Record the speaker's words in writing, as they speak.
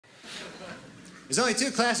There's only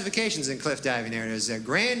two classifications in cliff diving there. There's a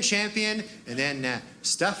grand champion and then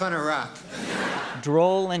stuff on a rock.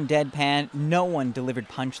 Droll and deadpan, no one delivered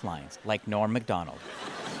punchlines like Norm Macdonald.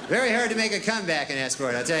 Very hard to make a comeback in that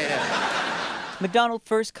sport, I'll tell you that. Macdonald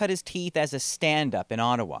first cut his teeth as a stand-up in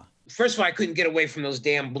Ottawa. First of all, I couldn't get away from those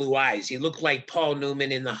damn blue eyes. He looked like Paul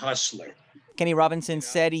Newman in The Hustler. Kenny Robinson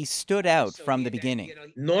said he stood out from the beginning.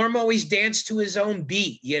 Norm always danced to his own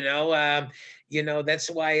beat, that's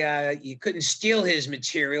why you couldn't steal his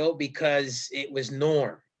material, because it was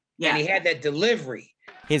Norm. Yeah. And he had that delivery.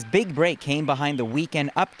 His big break came behind the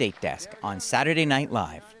Weekend Update desk on Saturday Night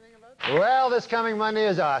Live. Well, this coming Monday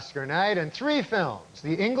is Oscar night, and 3 films,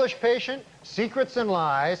 The English Patient, Secrets and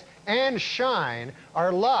Lies, and Shine,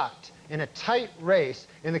 are locked in a tight race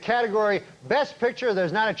in the category Best Picture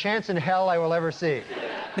There's Not a Chance in Hell I Will Ever See.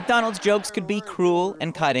 Macdonald's jokes could be cruel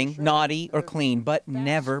and cutting, naughty or clean, but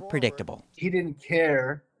never predictable. He didn't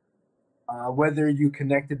care whether you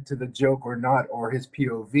connected to the joke or not, or his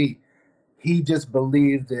POV. He just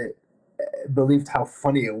believed how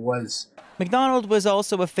funny it was. Macdonald was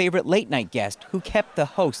also a favorite late-night guest who kept the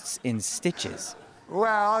hosts in stitches.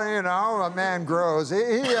 Well, a man grows.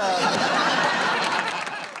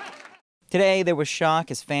 Today, there was shock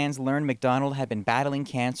as fans learned Macdonald had been battling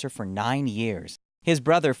cancer for 9 years. His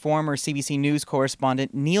brother, former CBC News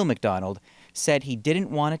correspondent Neil Macdonald, said he didn't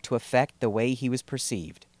want it to affect the way he was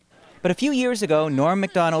perceived. But a few years ago, Norm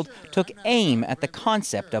Macdonald took aim at the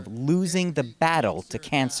concept of losing the battle to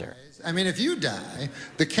cancer. I mean, if you die,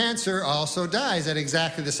 the cancer also dies at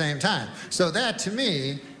exactly the same time. So that, to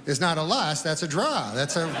me, is not a loss, that's a draw.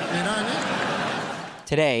 That's a, you know what I mean?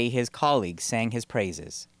 Today, his colleagues sang his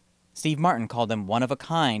praises. Steve Martin called him one of a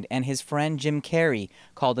kind, and his friend Jim Carrey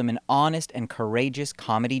called him an honest and courageous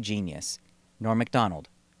comedy genius. Norm Macdonald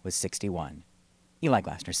was 61. Eli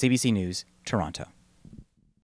Glasner, CBC News, Toronto.